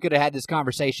 we could have had this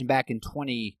conversation back in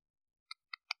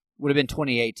would have been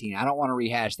 2018. I don't want to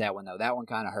rehash that one, though. That one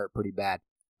kind of hurt pretty bad.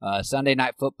 Sunday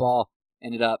Night Football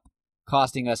ended up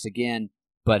costing us again.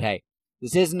 But, hey,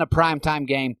 this isn't a primetime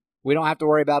game. We don't have to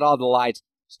worry about all the lights.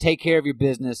 Just take care of your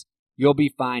business. You'll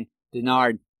be fine.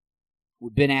 Denard,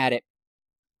 we've been at it.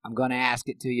 I'm going to ask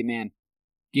it to you, man.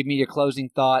 Give me your closing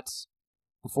thoughts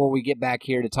before we get back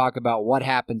here to talk about what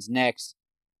happens next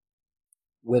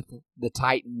with the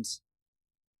Titans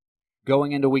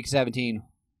going into Week 17.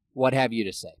 What have you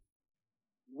to say?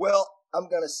 Well, I'm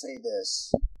going to say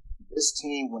this. This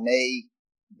team, when they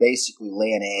basically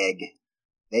lay an egg,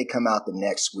 they come out the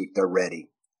next week, they're ready.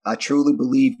 I truly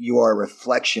believe you are a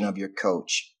reflection of your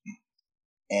coach.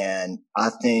 And I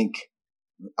think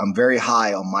I'm very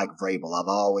high on Mike Vrabel. I've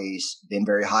always been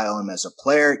very high on him as a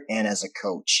player and as a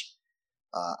coach.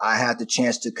 I had the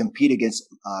chance to compete against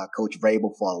Coach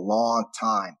Vrabel for a long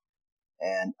time.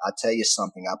 And I'll tell you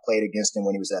something. I played against him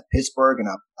when he was at Pittsburgh, and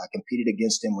I competed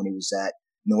against him when he was at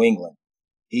New England.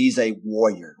 He's a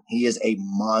warrior. He is a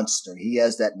monster. He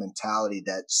has that mentality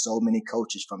that so many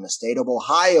coaches from the state of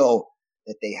Ohio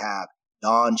that they have.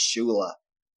 Don Shula,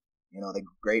 the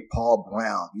great Paul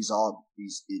Brown.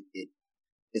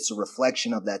 It's a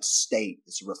reflection of that state.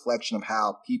 It's a reflection of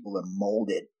how people are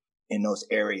molded in those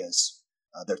areas.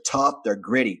 They're tough. They're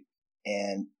gritty.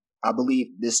 And I believe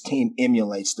this team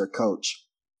emulates their coach.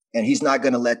 And he's not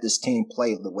going to let this team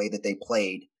play the way that they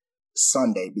played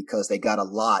Sunday because they got a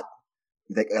lot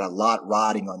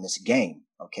riding on this game.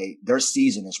 Okay. Their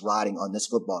season is riding on this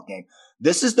football game.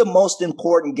 This is the most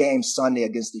important game Sunday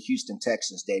against the Houston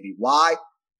Texans, Davey. Why?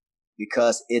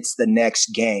 Because it's the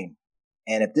next game.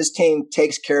 And if this team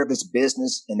takes care of its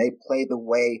business and they play the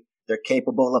way they're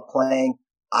capable of playing,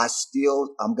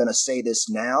 I'm going to say this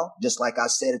now, just like I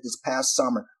said it this past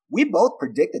summer. We both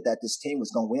predicted that this team was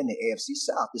going to win the AFC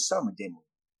South this summer, didn't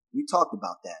we? We talked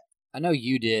about that. I know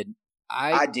you did.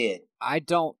 I did. I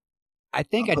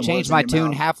think I changed my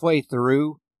tune halfway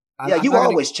through. You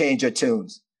always change your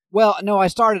tunes. Well, no, I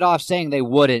started off saying they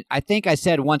wouldn't. I think I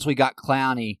said once we got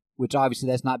Clowney, which obviously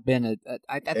that's not been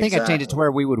I think I changed it to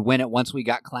where we would win it once we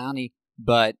got Clowney,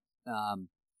 but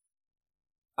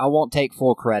I won't take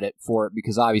full credit for it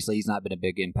because obviously he's not been a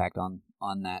big impact on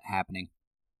that happening.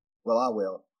 Well, I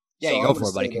will. Yeah, so you go for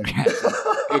it, buddy. Congrats.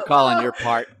 Good call on your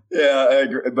part. Yeah, I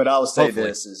agree. But I will say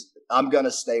this is I'm going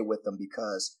to stay with them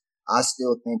because I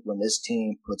still think when this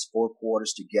team puts 4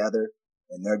 quarters together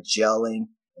and they're gelling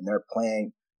and they're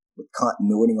playing with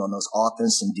continuity on those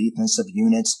offense and defensive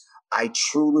units, I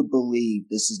truly believe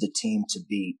this is the team to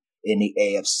beat in the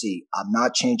AFC. I'm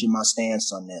not changing my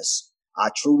stance on this. I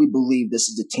truly believe this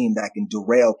is the team that can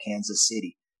derail Kansas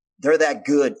City. They're that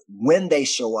good when they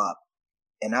show up.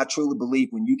 And I truly believe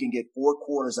when you can get 4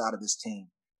 quarters out of this team,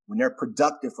 when they're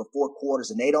productive for 4 quarters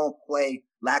and they don't play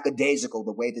lackadaisical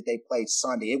the way that they played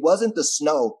Sunday. It wasn't the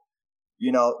snow.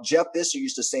 You know, Jeff Fisher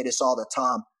used to say this all the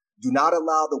time. Do not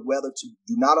allow the weather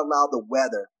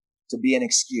to be an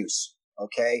excuse.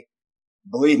 Okay.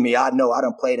 Believe me, I know I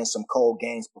done played in some cold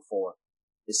games before.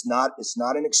 It's not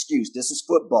an excuse. This is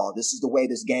football. This is the way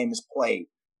this game is played.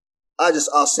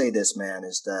 I'll say this, man,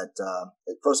 is that,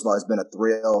 first of all, it's been a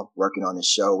thrill working on this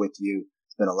show with you.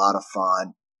 It's been a lot of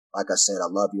fun. Like I said, I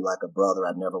love you like a brother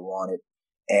I never wanted.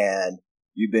 And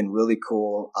you've been really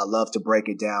cool. I love to break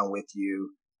it down with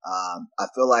you. I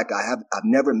feel like I've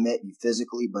never met you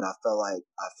physically, but I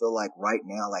feel like right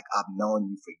now, like I've known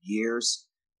you for years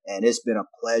and it's been a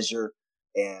pleasure.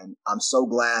 And I'm so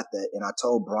glad and I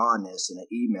told Bron this in an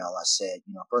email. I said,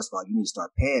 first of all, you need to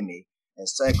start paying me. And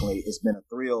secondly, it's been a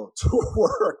thrill to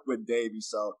work with Davey.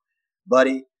 So,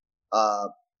 buddy,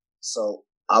 so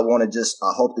I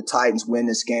hope the Titans win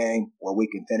this game or we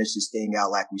can finish this thing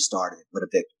out like we started with a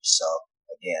victory. So,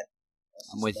 again.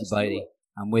 I'm with you, buddy.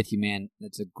 I'm with you, man.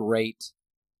 That's a great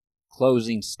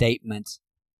closing statement.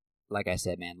 Like I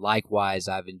said, man, likewise,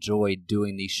 I've enjoyed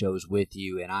doing these shows with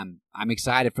you, and I'm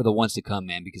excited for the ones to come,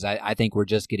 man, because I think we're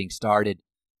just getting started.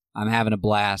 I'm having a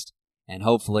blast, and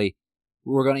hopefully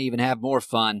we're going to even have more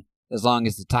fun as long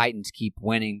as the Titans keep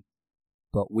winning.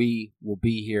 But we will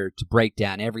be here to break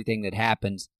down everything that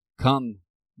happens come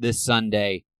this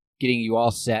Sunday, getting you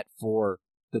all set for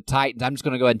the Titans. I'm just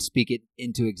going to go ahead and speak it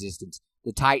into existence.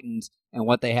 The Titans and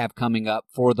what they have coming up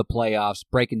for the playoffs,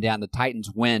 breaking down the Titans'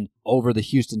 win over the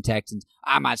Houston Texans.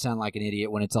 I might sound like an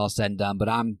idiot when it's all said and done, but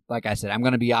like I said, I'm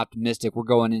going to be optimistic. We're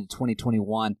going into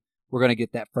 2021. We're going to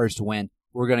get that first win.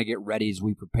 We're going to get ready as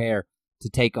we prepare to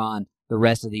take on the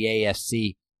rest of the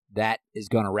AFC. That is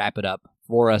going to wrap it up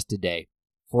for us today.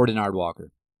 For Denard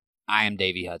Walker, I am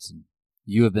Davey Hudson.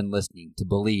 You have been listening to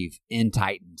Believe in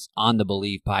Titans on the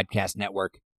Believe Podcast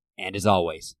Network. And as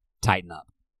always, tighten up.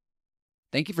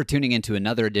 Thank you for tuning in to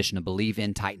another edition of Believe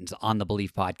in Titans on the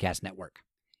Believe Podcast Network.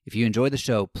 If you enjoy the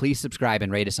show, please subscribe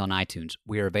and rate us on iTunes.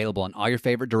 We are available on all your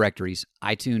favorite directories,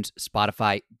 iTunes,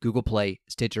 Spotify, Google Play,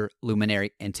 Stitcher,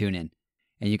 Luminary, and TuneIn.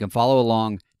 And you can follow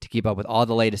along to keep up with all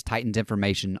the latest Titans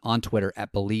information on Twitter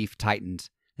at Believe Titans.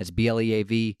 That's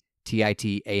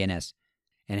BLEAVTITANS.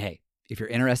 And hey, if you're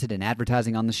interested in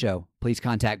advertising on the show, please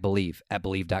contact Believe at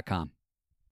Believe.com.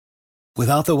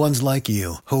 Without the ones like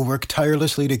you, who work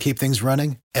tirelessly to keep things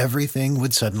running, everything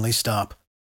would suddenly stop.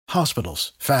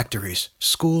 Hospitals, factories,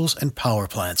 schools, and power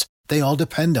plants, they all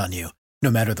depend on you. No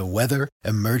matter the weather,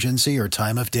 emergency, or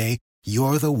time of day,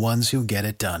 you're the ones who get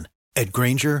it done. At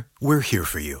Grainger, we're here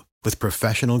for you with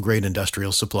professional-grade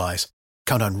industrial supplies.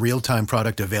 Count on real-time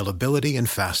product availability and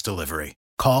fast delivery.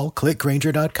 Call, click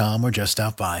Grainger.com, or just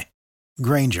stop by.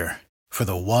 Grainger, for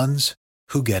the ones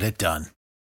who get it done.